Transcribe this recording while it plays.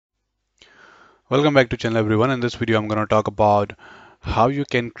Welcome back to channel everyone. In this video, I'm going to talk about how you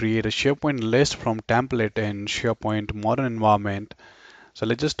can create a SharePoint list from template in SharePoint modern environment. So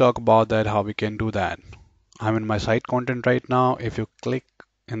let's just talk about that, how we can do that. I'm in my site content right now. If you click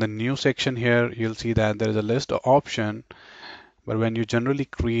in the new section here, you'll see that there is a list option. But when you generally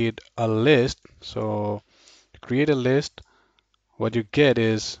create a list, so to create a list, what you get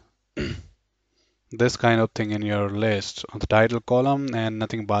is this kind of thing in your list on the title column and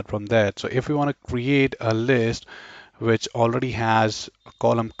nothing apart from that. So if we want to create a list which already has a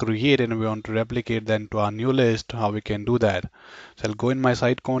column created and we want to replicate that into our new list, how we can do that. So I'll go in my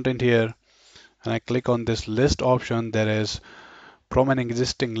site content here and I click on this list option. There is from an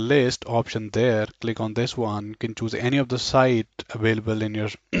existing list option there. Click on this one. You can choose any of the site available in your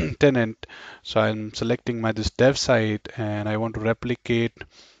tenant. So I'm selecting my this dev site and I want to replicate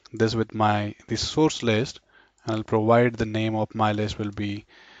this with my this source list. I'll provide the name of my list will be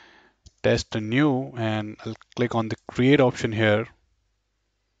test new and I'll click on the create option here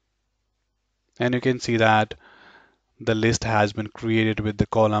and you can see that the list has been created with the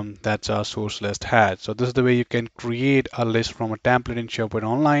column that's our source list had. So this is the way you can create a list from a template in SharePoint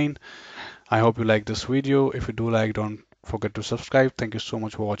Online. I hope you like this video. If you do like, don't forget to subscribe. Thank you so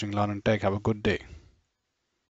much for watching Learn and Tech. Have a good day.